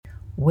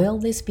Will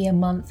this be a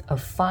month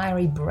of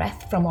fiery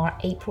breath from our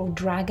April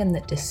dragon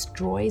that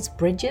destroys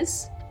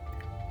bridges?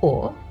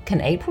 Or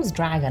can April's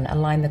dragon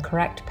align the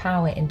correct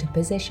power into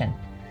position?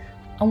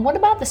 And what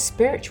about the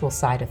spiritual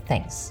side of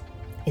things?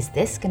 Is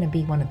this going to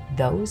be one of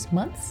those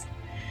months?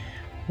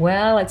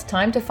 Well, it's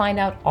time to find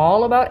out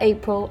all about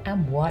April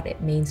and what it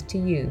means to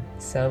you.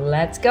 So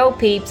let's go,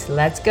 peeps,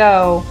 let's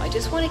go. I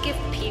just want to give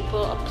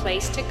people a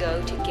place to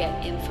go to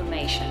get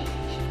information.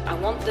 I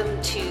want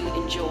them to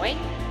enjoy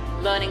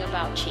learning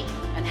about Qi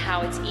and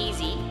how it's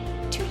easy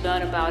to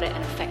learn about it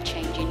and affect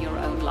change in your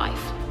own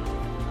life.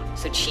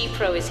 So Qi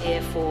Pro is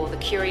here for the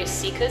curious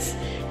seekers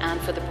and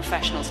for the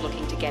professionals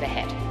looking to get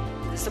ahead.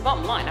 It's the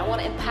bottom line. I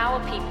want to empower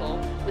people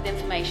with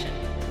information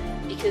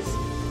because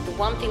the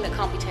one thing that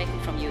can't be taken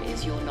from you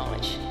is your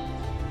knowledge.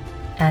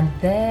 And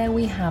there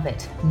we have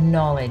it,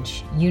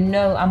 knowledge. You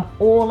know I'm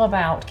all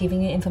about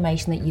giving you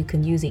information that you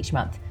can use each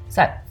month.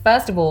 So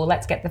first of all,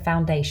 let's get the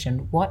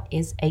foundation. What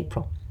is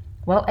April?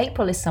 Well,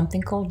 April is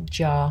something called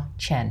Jia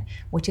Chen,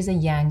 which is a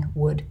yang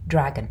wood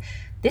dragon.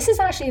 This is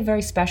actually a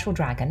very special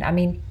dragon. I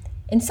mean,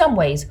 in some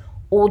ways,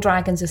 all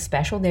dragons are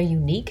special, they're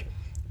unique,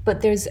 but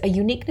there's a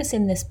uniqueness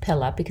in this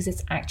pillar because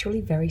it's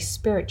actually very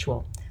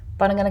spiritual.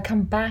 But I'm going to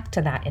come back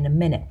to that in a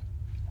minute.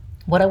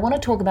 What I want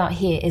to talk about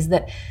here is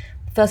that,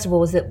 first of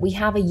all, is that we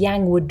have a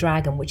yang wood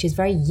dragon, which is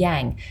very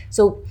yang.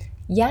 So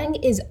yang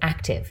is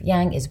active.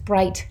 Yang is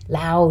bright,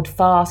 loud,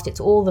 fast. It's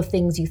all the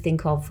things you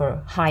think of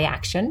for high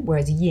action,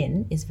 whereas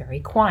yin is very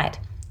quiet.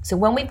 So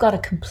when we've got a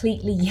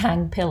completely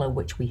yang pillar,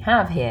 which we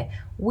have here,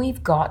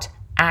 we've got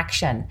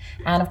action.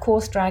 And of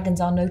course,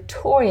 dragons are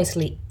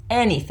notoriously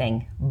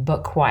anything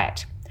but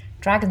quiet.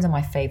 Dragons are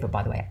my favorite,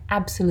 by the way. I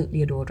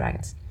absolutely adore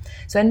dragons.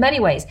 So in many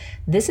ways,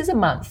 this is a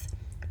month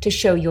to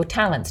show your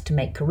talents, to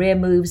make career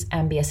moves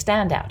and be a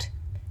standout.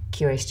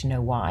 Curious to know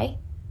why?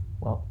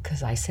 Well,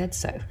 because I said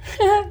so.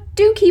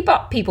 Do keep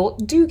up, people.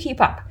 Do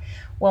keep up.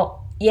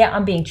 Well, yeah,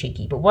 I'm being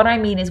cheeky, but what I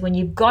mean is when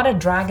you've got a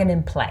dragon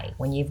in play,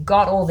 when you've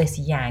got all this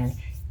yang,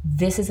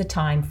 this is a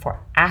time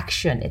for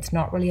action. It's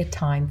not really a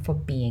time for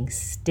being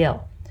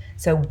still.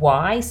 So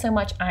why so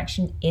much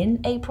action in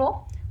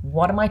April?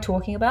 What am I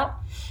talking about?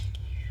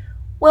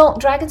 Well,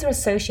 dragons are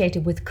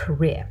associated with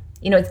career.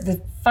 You know, it's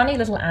the funny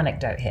little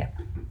anecdote here.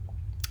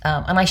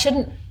 And I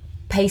shouldn't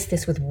paste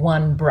this with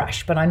one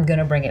brush, but I'm going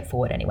to bring it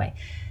forward anyway.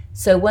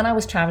 So when I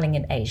was traveling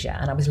in Asia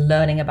and I was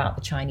learning about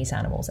the Chinese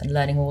animals and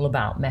learning all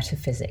about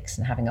metaphysics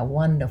and having a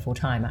wonderful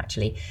time,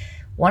 actually,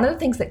 one of the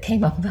things that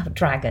came up about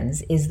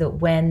dragons is that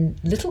when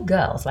little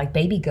girls, like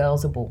baby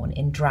girls, are born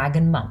in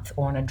dragon month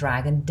or on a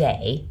dragon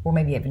day, or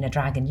maybe even a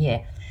dragon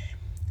year,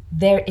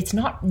 it's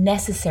not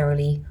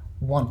necessarily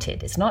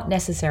wanted. It's not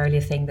necessarily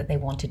a thing that they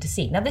wanted to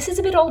see. Now, this is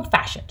a bit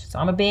old-fashioned, so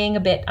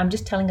I'm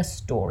just telling a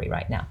story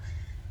right now.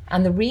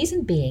 And the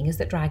reason being is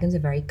that dragons are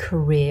very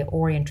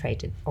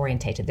career-orientated.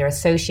 They're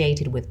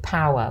associated with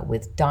power,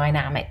 with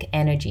dynamic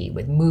energy,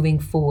 with moving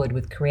forward,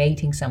 with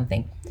creating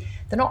something.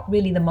 They're not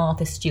really the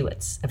Martha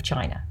Stewarts of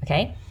China,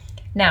 okay?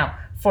 Now,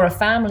 for a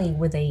family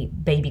with a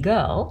baby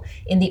girl,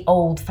 in the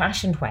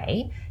old-fashioned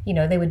way, you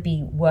know, they would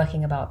be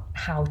working about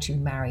how to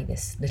marry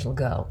this little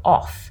girl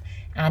off.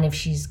 And if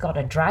she's got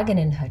a dragon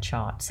in her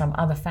chart, some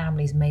other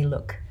families may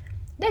look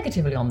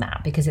negatively on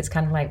that because it's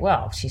kind of like,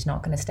 well, she's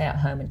not going to stay at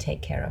home and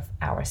take care of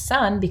our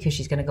son because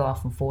she's going to go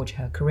off and forge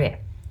her career.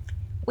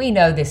 We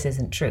know this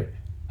isn't true.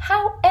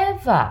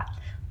 However,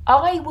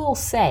 I will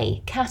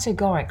say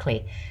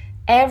categorically,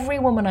 every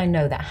woman I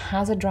know that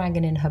has a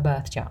dragon in her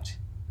birth chart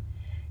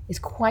is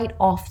quite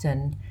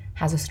often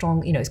has a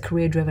strong, is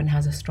career driven,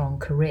 has a strong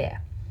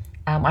career.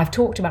 I've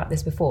talked about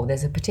this before.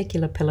 There's a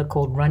particular pillar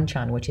called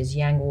Runchan, which is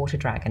Yang Water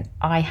Dragon.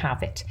 I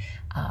have it.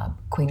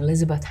 Queen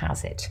Elizabeth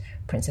has it.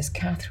 Princess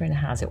Catherine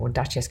has it, or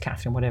Duchess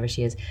Catherine, whatever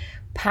she is.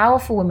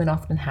 Powerful women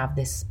often have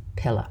this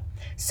pillar.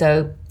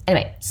 So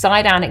anyway,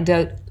 side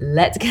anecdote.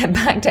 Let's get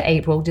back to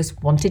April.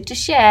 Just wanted to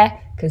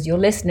share because you're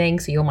listening,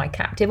 so you're my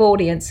captive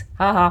audience.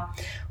 Haha.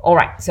 All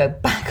right, so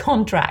back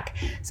on track.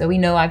 So we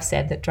know I've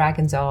said that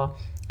dragons are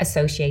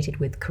associated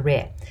with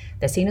career.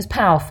 They're seen as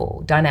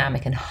powerful,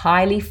 dynamic, and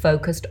highly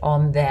focused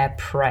on their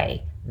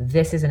prey.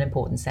 This is an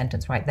important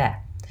sentence right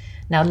there.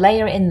 Now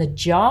layer in the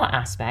Jia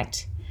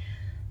aspect,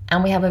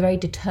 and we have a very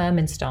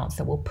determined stance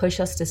that will push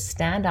us to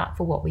stand up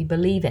for what we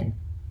believe in.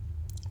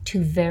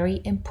 Two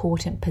very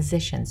important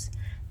positions.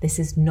 This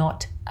is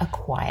not a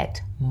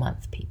quiet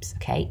month, peeps,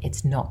 okay?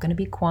 It's not going to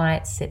be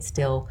quiet, sit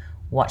still,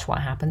 watch what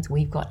happens.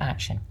 We've got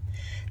action.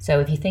 So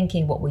if you're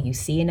thinking, what will you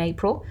see in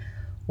April?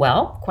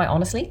 Well, quite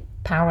honestly,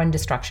 power and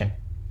destruction.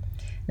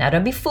 Now,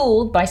 don't be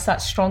fooled by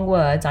such strong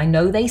words. I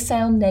know they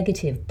sound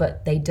negative,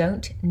 but they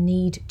don't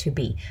need to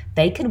be.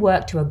 They can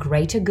work to a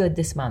greater good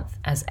this month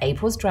as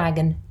April's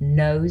dragon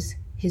knows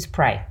his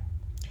prey.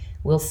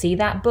 We'll see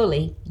that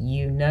bully,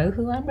 you know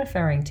who I'm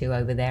referring to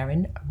over there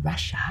in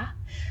Russia,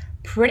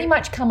 pretty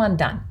much come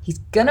undone. He's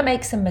going to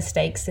make some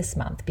mistakes this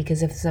month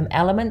because of some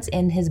elements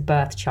in his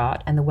birth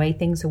chart and the way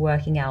things are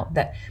working out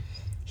that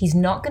he's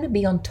not going to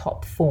be on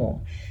top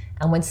form.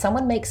 And when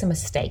someone makes a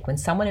mistake, when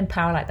someone in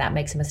power like that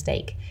makes a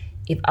mistake,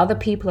 if other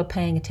people are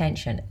paying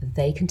attention,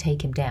 they can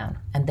take him down,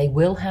 and they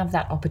will have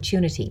that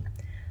opportunity.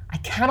 I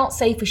cannot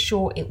say for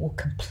sure it will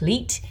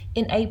complete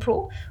in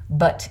April,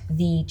 but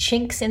the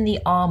chinks in the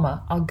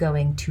armor are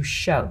going to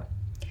show.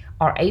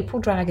 Our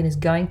April dragon is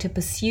going to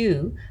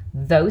pursue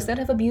those that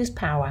have abused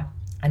power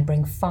and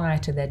bring fire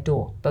to their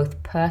door,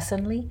 both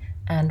personally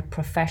and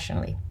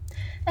professionally.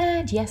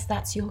 And yes,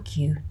 that's your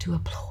cue to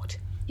applaud.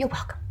 You're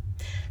welcome.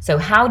 So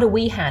how do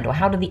we handle,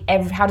 how does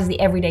the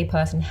everyday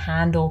person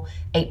handle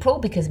April?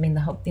 Because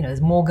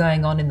there's more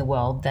going on in the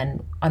world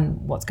than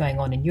what's going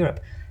on in Europe.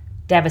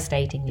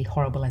 Devastatingly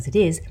horrible as it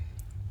is,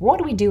 what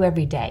do we do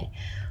every day?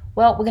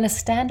 Well, we're going to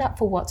stand up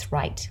for what's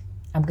right.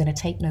 I'm going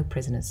to take no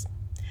prisoners.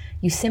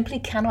 You simply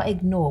cannot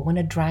ignore when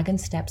a dragon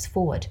steps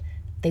forward.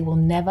 They will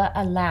never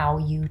allow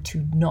you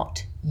to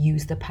not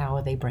use the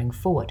power they bring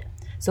forward.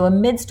 So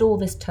amidst all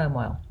this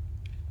turmoil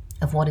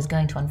of what is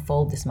going to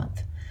unfold this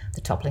month,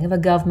 the toppling of a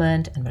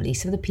government and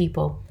release of the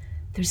people,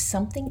 there's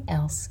something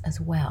else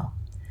as well.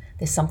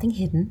 There's something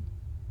hidden,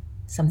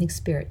 something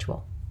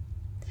spiritual.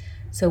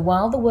 So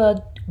while the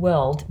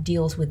world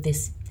deals with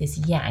this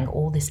yang,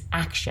 or this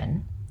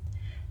action,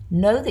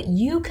 know that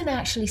you can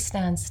actually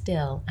stand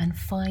still and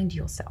find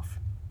yourself.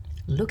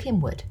 Look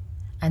inward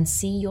and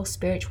see your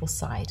spiritual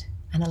side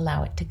and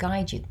allow it to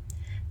guide you.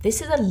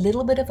 This is a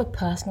little bit of a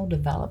personal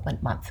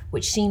development month,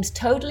 which seems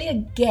totally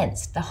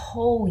against the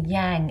whole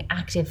yang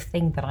active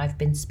thing that I've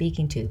been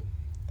speaking to.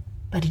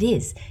 But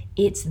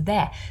it's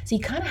there. So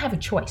you kind of have a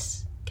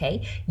choice,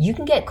 okay? You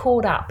can get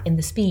caught up in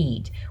the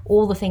speed,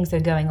 all the things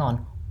that are going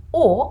on,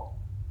 or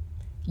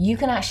you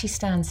can actually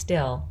stand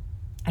still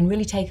and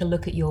really take a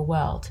look at your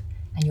world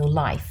and your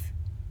life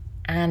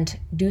and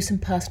do some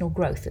personal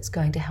growth that's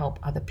going to help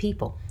other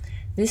people.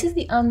 This is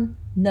the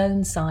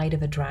unknown side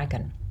of a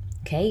dragon,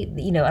 okay?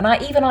 And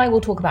I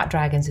will talk about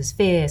dragons as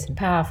fierce and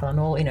powerful and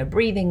all,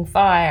 breathing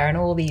fire and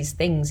all these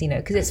things,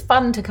 because it's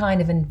fun to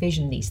kind of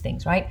envision these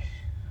things, right?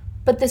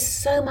 But there's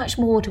so much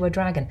more to a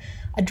dragon.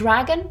 A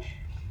dragon,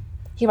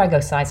 here I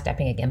go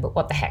sidestepping again, but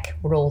what the heck?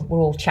 We're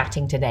all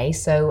chatting today.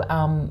 So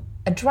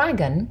a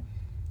dragon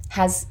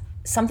has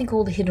something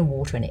called the hidden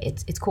water in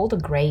it. It's called a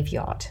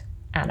graveyard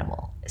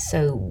animal.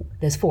 So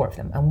there's 4 of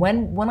them. And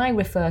when I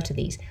refer to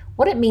these,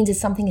 what it means is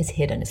something is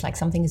hidden. It's like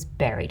something is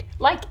buried,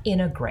 like in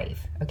a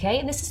grave, okay?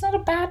 And this is not a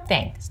bad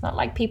thing. It's not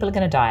like people are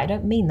going to die. I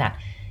don't mean that.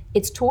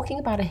 It's talking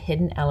about a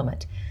hidden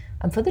element.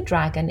 And for the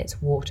dragon,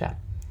 it's water.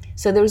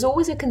 So there is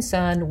always a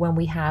concern when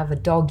we have a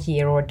dog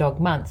year or a dog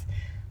month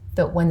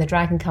that when the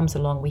dragon comes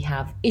along, we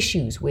have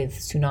issues with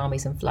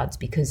tsunamis and floods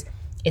because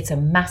it's a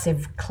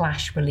massive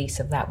clash release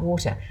of that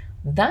water.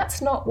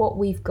 That's not what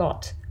we've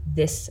got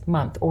this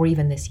month or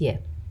even this year.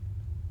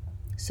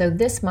 So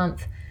this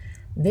month,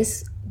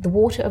 the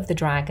water of the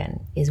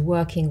dragon is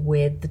working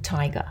with the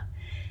tiger.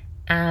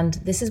 And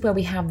this is where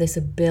we have this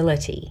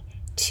ability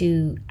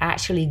to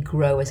actually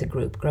grow as a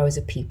group, grow as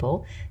a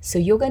people. So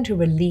you're going to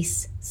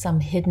release some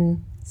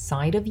hidden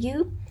side of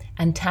you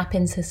and tap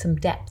into some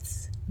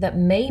depths that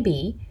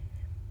maybe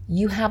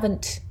you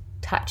haven't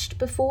touched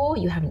before,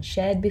 you haven't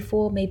shared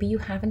before, maybe you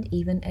haven't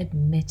even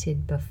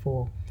admitted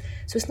before.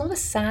 So it's not a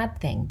sad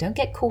thing. Don't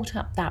get caught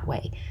up that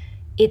way.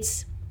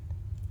 It's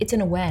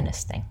an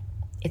awareness thing.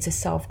 It's a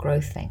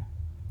self-growth thing.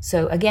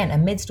 So again,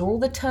 amidst all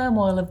the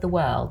turmoil of the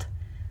world,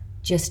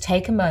 just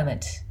take a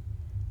moment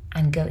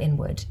and go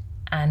inward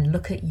and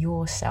look at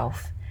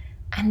yourself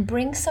and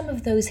bring some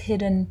of those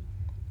hidden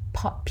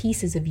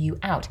pieces of you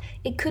out.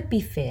 It could be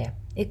fear.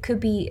 It could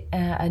be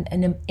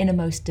an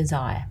innermost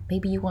desire.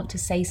 Maybe you want to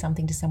say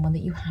something to someone that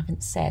you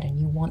haven't said and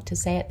you want to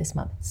say it this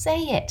month.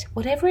 Say it.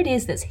 Whatever it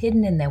is that's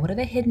hidden in there,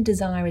 whatever hidden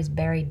desire is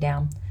buried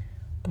down,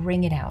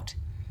 bring it out.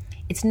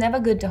 It's never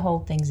good to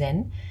hold things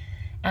in.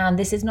 And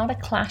this is not a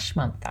clash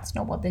month. That's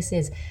not what this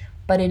is.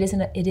 But it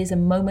is a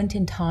moment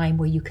in time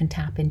where you can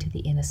tap into the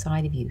inner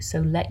side of you. So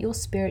let your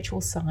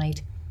spiritual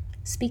side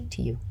speak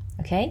to you,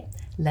 okay?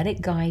 Let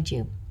it guide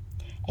you.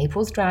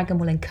 April's dragon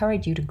will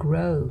encourage you to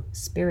grow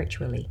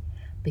spiritually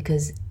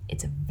because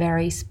it's a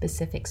very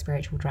specific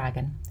spiritual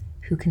dragon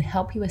who can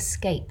help you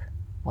escape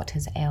what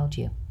has ailed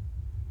you.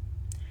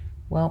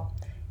 Well,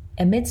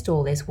 amidst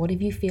all this, what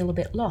if you feel a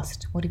bit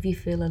lost? What if you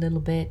feel a little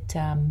bit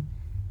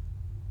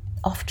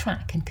off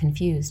track and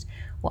confused?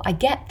 Well, I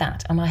get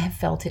that, and I have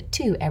felt it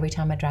too every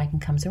time a dragon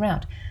comes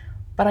around.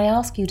 But I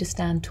ask you to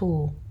stand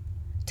tall,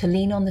 to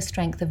lean on the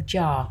strength of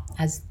Jah,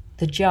 as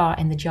the Jah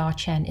in the Jah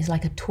Chen is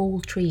like a tall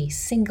tree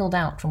singled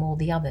out from all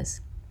the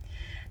others.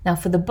 Now,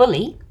 for the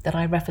bully that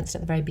I referenced at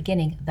the very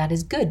beginning, that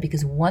is good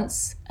because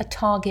once a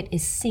target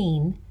is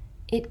seen,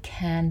 it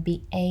can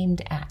be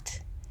aimed at.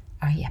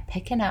 Are you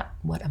picking up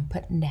what I'm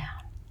putting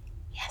down?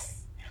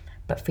 Yes.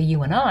 But for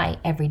you and I,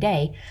 every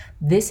day,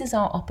 this is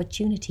our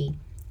opportunity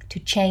to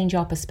change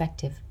our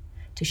perspective,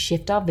 to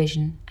shift our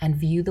vision and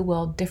view the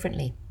world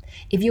differently.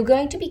 If you're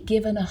going to be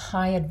given a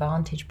high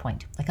advantage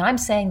point, like I'm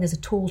saying there's a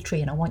tall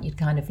tree and I want you to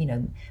kind of,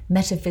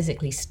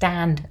 metaphysically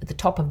stand at the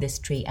top of this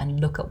tree and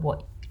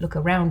look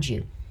around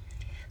you.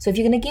 So if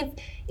you're going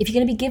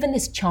to be given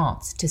this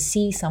chance to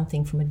see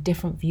something from a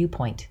different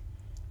viewpoint,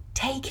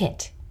 take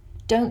it.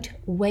 Don't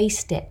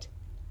waste it.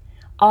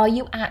 Are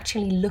you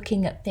actually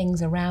looking at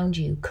things around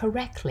you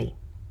correctly?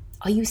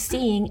 Are you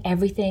seeing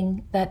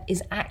everything that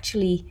is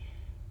actually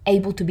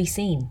able to be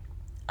seen?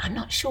 I'm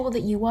not sure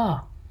that you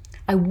are.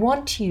 I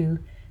want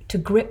you to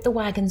grip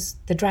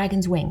the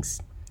dragon's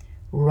wings,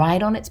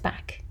 ride on its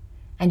back,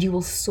 and you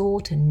will soar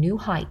to new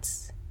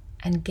heights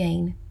and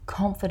gain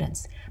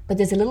confidence. But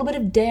there's a little bit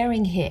of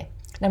daring here.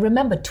 Now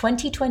remember,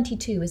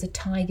 2022 is a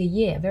tiger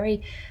year,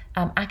 very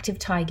active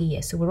tiger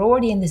year. So we're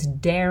already in this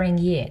daring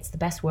year. It's the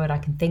best word I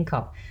can think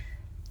of.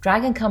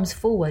 Dragon comes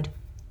forward.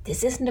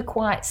 This isn't a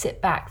quiet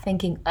sit back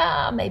thinking,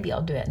 maybe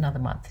I'll do it another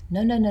month.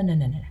 No.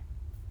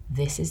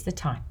 This is the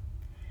time.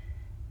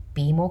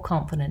 Be more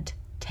confident.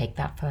 Take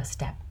that first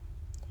step.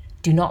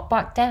 Do not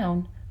back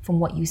down from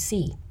what you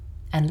see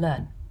and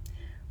learn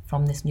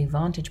from this new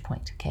vantage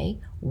point, okay?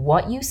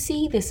 What you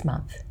see this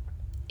month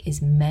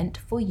is meant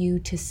for you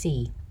to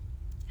see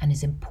and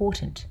is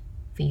important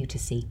for you to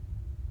see.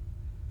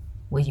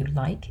 Will you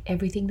like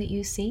everything that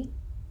you see?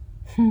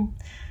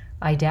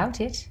 I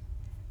doubt it.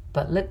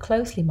 But look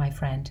closely, my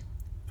friend,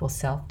 for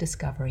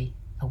self-discovery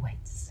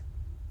awaits.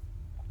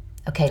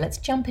 Okay, let's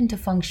jump into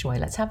feng shui.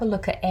 Let's have a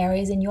look at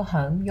areas in your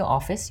home, your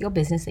office, your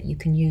business that you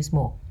can use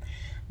more.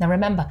 Now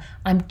remember,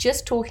 I'm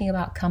just talking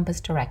about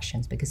compass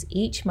directions because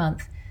each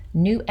month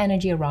new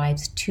energy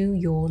arrives to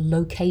your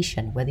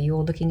location. Whether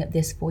you're looking at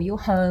this for your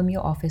home,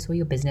 your office, or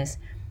your business,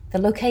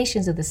 the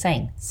locations are the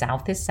same.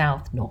 South is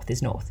south, north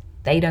is north.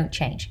 They don't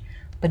change.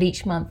 But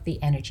each month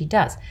the energy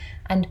does.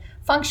 And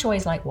feng shui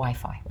is like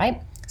Wi-Fi,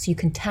 right? So you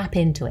can tap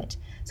into it.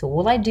 So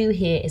all I do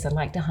here is I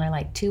like to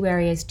highlight 2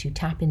 areas to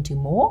tap into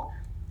more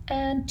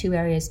and 2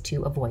 areas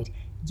to avoid.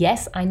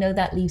 Yes, I know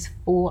that leaves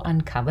 4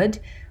 uncovered,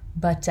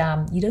 but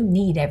you don't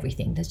need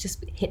everything. Let's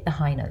just hit the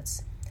high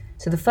notes.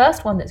 So the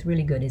first one that's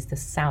really good is the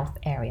south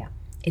area.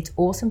 It's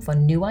awesome for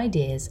new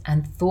ideas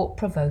and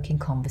thought-provoking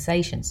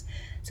conversations.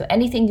 So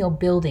anything you're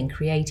building,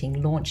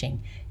 creating,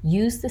 launching,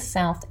 use the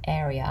south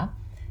area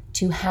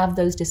to have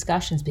those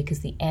discussions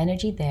because the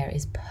energy there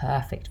is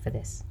perfect for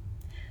this.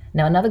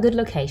 Now, another good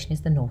location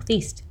is the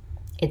northeast.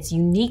 It's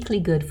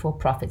uniquely good for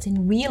profits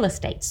in real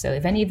estate. So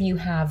if any of you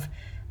have,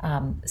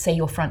 say,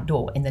 your front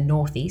door in the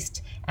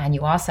northeast and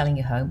you are selling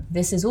your home,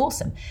 this is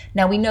awesome.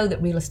 Now, we know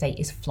that real estate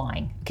is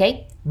flying,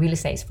 okay? Real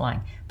estate is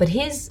flying. But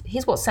here's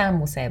what Sam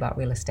will say about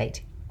real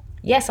estate.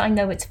 Yes, I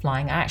know it's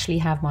flying. I actually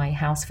have my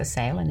house for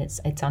sale and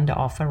it's under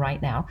offer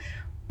right now.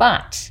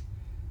 But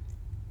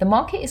the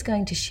market is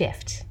going to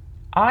shift.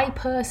 I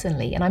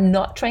personally, and I'm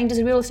not trained as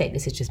a real estate,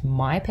 this is just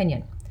my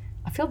opinion,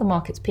 I feel the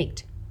market's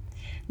peaked.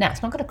 Now,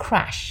 it's not going to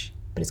crash,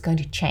 but it's going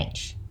to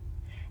change.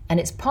 And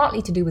it's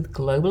partly to do with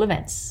global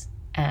events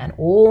and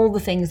all the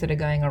things that are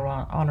going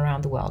on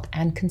around the world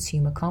and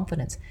consumer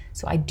confidence.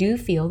 So I do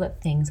feel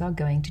that things are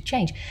going to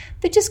change.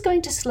 They're just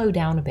going to slow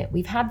down a bit.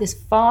 We've had this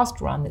fast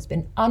run that's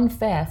been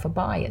unfair for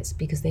buyers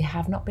because they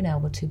have not been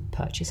able to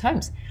purchase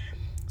homes.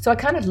 So I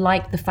kind of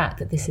like the fact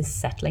that this is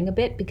settling a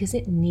bit because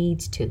it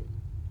needs to.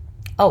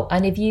 Oh,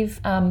 and if you've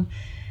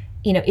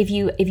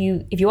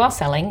if you are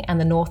selling and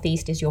the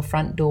northeast is your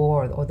front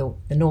door or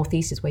the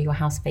northeast is where your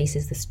house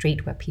faces the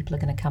street where people are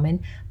going to come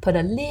in, put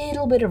a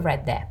little bit of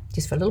red there,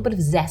 just for a little bit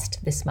of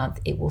zest this month.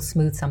 It will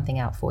smooth something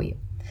out for you.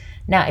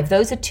 Now, if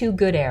those are 2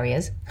 good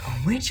areas,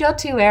 which are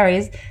 2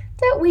 areas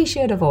that we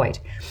should avoid?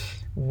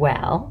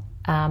 Well,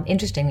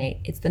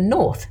 interestingly, it's the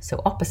north,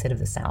 so opposite of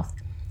the south.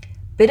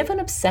 Bit of an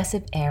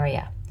obsessive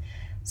area.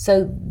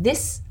 So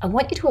this, I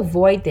want you to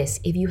avoid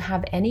this if you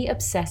have any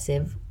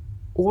obsessive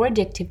or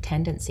addictive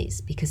tendencies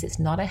because it's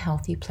not a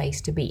healthy place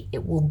to be.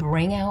 It will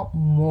bring out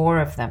more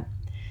of them.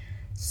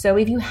 So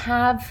if you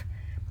have,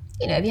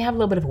 a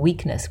little bit of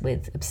weakness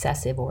with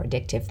obsessive or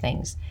addictive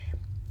things,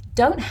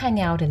 don't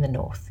hang out in the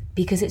north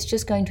because it's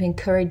just going to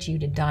encourage you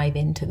to dive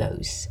into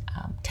those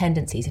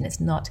tendencies and it's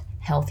not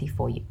healthy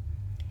for you.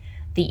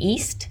 The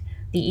east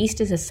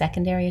is a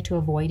second area to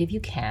avoid if you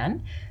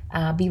can.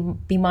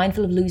 Be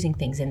mindful of losing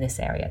things in this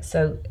area.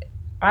 So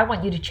I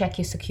want you to check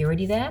your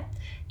security there.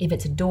 If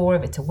it's a door,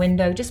 if it's a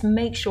window, just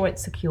make sure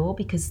it's secure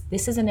because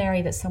this is an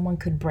area that someone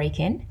could break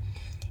in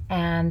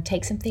and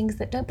take some things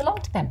that don't belong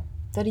to them,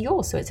 that are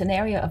yours. So it's an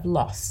area of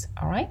loss,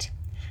 all right?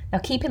 Now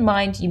keep in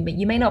mind,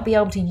 you may not be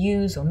able to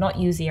use or not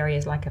use the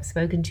areas like I've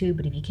spoken to,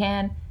 but if you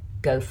can,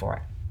 go for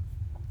it.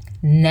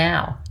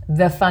 Now,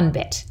 the fun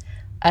bit,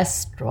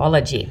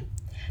 astrology.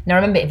 Now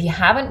remember, if you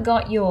haven't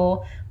got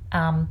your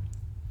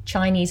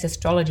Chinese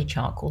astrology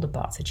chart called the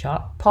Bazi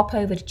chart, pop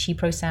over to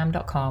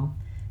chiprosam.com,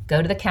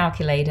 go to the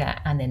calculator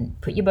and then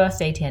put your birth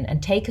date in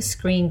and take a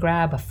screen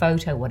grab, a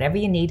photo, whatever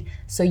you need,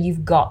 so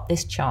you've got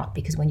this chart.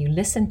 Because when you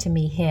listen to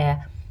me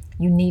here,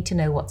 you need to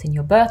know what's in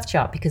your birth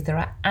chart because there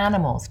are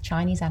animals,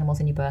 Chinese animals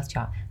in your birth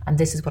chart. And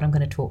this is what I'm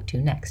going to talk to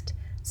next.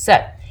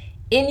 So,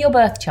 in your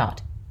birth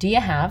chart, do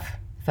you have,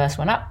 first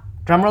one up,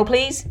 drum roll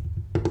please,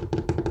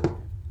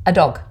 a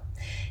dog?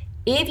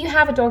 If you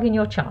have a dog in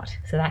your chart,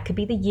 so that could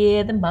be the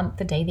year, the month,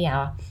 the day, the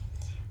hour,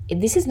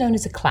 this is known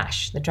as a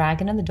clash, the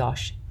dragon and the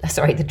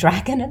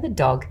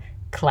dog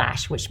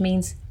clash, which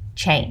means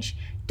change.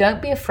 don't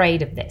be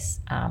afraid of this.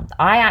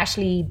 I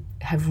actually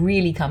have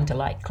really come to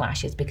like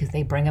clashes because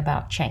they bring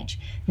about change.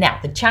 Now,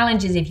 the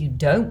challenge is if you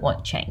don't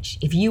want change,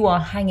 if you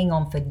are hanging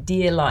on for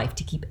dear life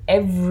to keep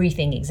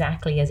everything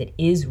exactly as it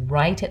is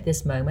right at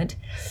this moment,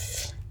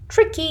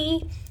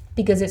 tricky,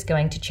 because it's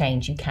going to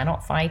change. You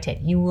cannot fight it.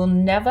 You will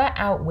never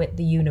outwit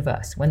the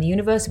universe. When the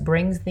universe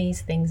brings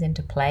these things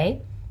into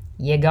play,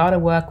 you gotta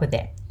work with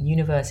it. The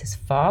universe is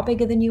far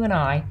bigger than you and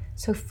I,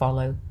 so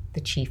follow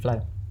the chi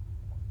flow.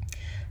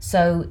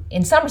 So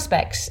in some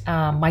respects,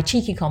 my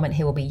cheeky comment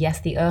here will be, yes,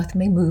 the earth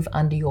may move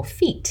under your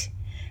feet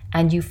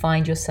and you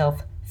find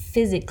yourself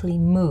physically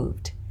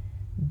moved.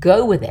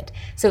 Go with it.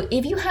 So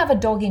if you have a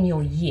dog in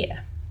your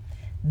year,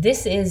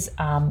 this is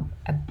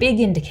a big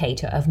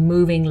indicator of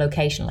moving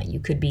locationally. You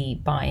could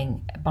be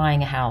buying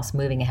a house,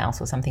 moving a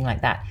house or something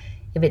like that.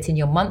 If it's in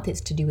your month,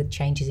 it's to do with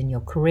changes in your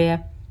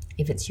career.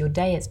 If it's your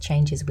day, it's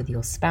changes with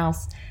your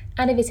spouse.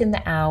 And if it's in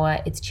the hour,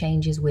 it's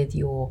changes with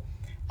your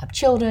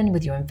children,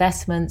 with your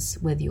investments,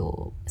 with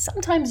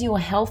sometimes your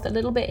health a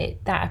little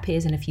bit. That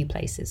appears in a few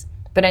places.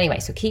 But anyway,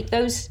 so keep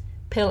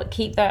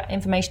that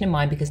information in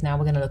mind, because now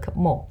we're going to look at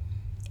more.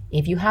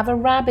 If you have a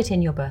rabbit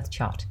in your birth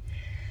chart,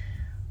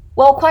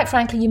 well, quite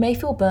frankly, you may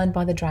feel burned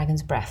by the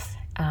dragon's breath.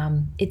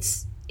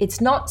 It's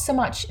not so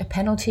much a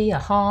penalty, a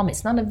harm.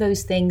 It's none of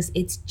those things.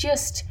 It's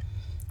just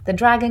the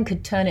dragon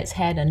could turn its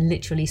head and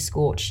literally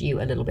scorch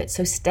you a little bit.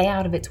 So stay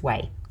out of its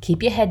way.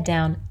 Keep your head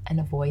down and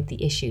avoid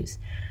the issues.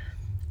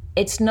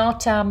 It's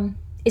not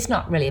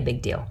really a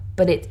big deal,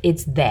 but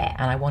it's there,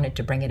 and I wanted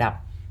to bring it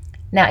up.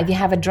 Now, if you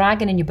have a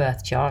dragon in your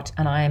birth chart,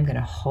 and I am going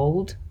to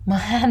hold my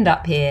hand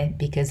up here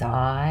because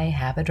I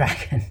have a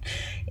dragon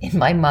in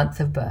my month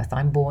of birth.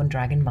 I'm born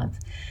dragon month.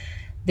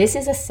 This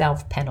is a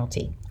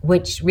self-penalty,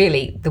 which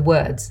really the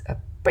words are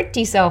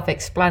pretty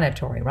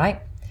self-explanatory,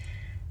 right?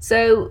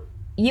 So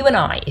you and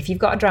I, if you've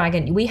got a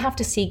dragon, we have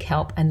to seek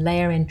help and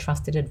layer in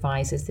trusted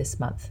advisors this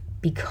month,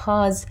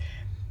 because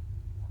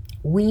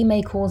we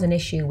may cause an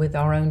issue with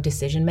our own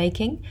decision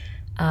making.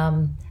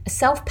 A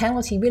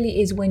self-penalty really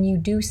is when you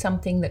do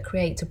something that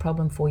creates a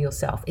problem for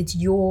yourself. It's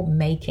your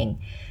making.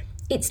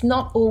 It's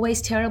not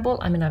always terrible.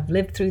 I mean, I've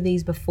lived through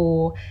these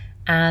before,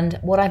 and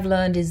what I've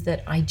learned is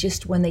that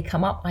when they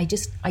come up, I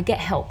get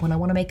help when I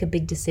want to make a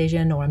big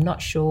decision or I'm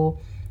not sure.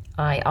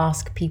 I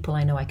ask people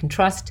I know I can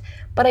trust,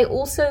 but I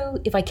also,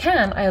 if I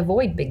can, I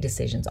avoid big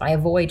decisions. I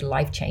avoid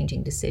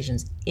life-changing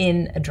decisions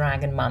in a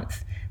dragon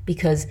month,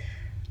 because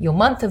your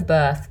month of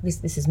birth,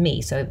 this is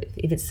me, so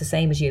if it's the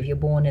same as you, if you're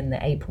born in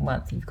the April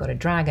month, you've got a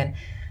dragon,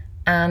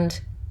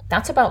 and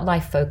that's about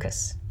life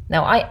focus.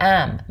 Now, I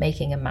am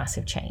making a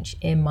massive change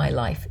in my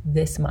life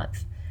this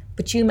month,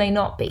 but you may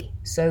not be.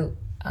 So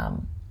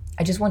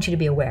I just want you to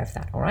be aware of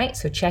that, all right?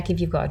 So check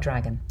if you've got a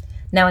dragon.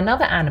 Now,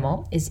 another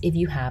animal is if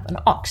you have an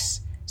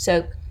ox.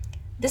 So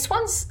this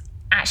one's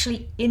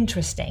actually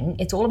interesting.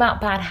 It's all about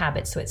bad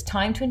habits, so it's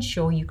time to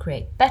ensure you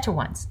create better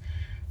ones.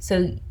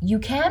 So you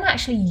can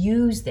actually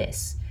use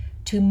this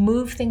to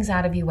move things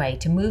out of your way,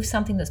 to move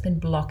something that's been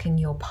blocking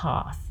your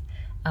path.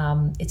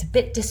 It's a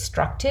bit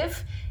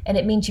destructive, and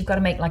it means you've got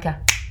to make like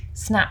a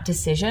snap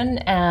decision,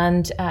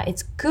 and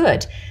it's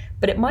good,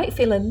 but it might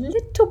feel a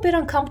little bit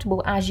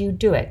uncomfortable as you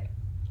do it.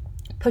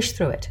 Push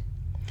through it.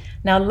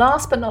 Now,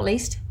 last but not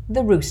least,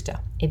 the rooster.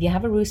 If you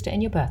have a rooster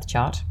in your birth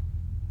chart,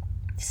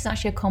 this is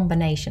actually a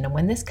combination, and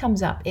when this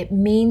comes up, it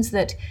means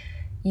that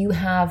you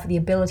have the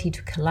ability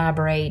to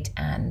collaborate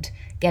and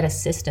get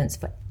assistance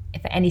for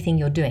anything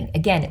you're doing.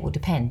 Again, it will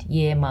depend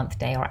year, month,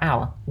 day, or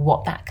hour,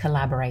 what that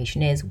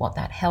collaboration is, what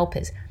that help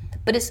is.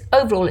 But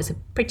overall, it's a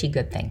pretty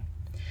good thing.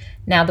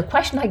 Now, the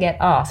question I get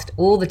asked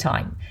all the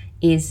time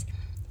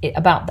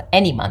about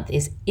any month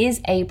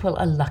is April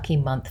a lucky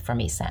month for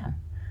me, Sam?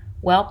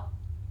 Well,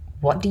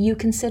 what do you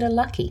consider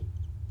lucky?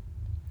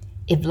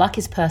 If luck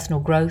is personal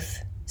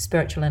growth,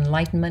 spiritual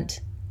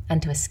enlightenment,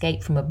 and to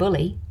escape from a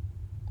bully,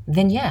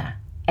 then yeah,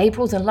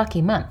 April's a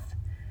lucky month.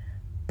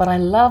 But I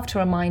love to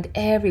remind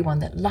everyone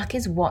that luck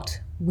is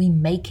what we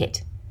make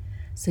it.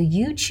 So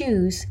you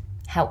choose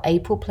how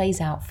April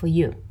plays out for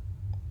you.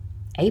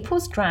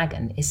 April's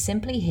dragon is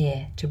simply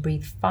here to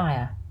breathe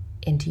fire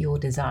into your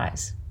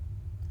desires.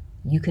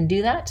 You can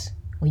do that,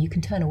 or you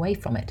can turn away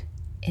from it.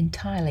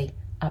 Entirely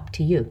up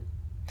to you.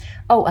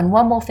 Oh, and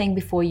one more thing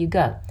before you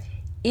go.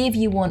 If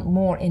you want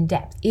more in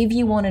depth, if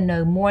you want to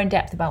know more in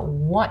depth about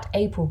what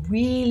April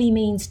really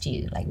means to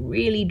you, like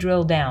really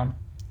drill down,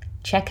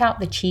 check out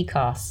the Chi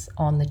casts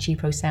on the Chi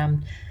Pro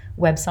Sam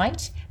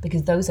website,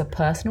 because those are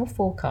personal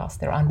forecasts.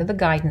 They're under the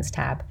guidance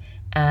tab,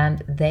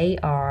 and they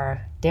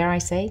are, dare I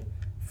say,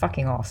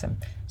 fucking awesome.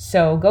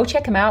 So go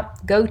check them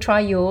out, go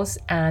try yours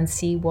and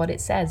see what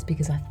it says,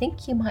 because I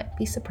think you might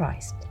be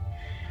surprised.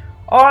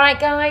 All right,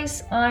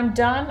 guys, I'm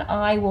done.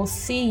 I will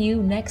see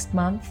you next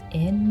month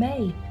in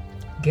May.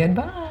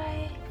 Goodbye.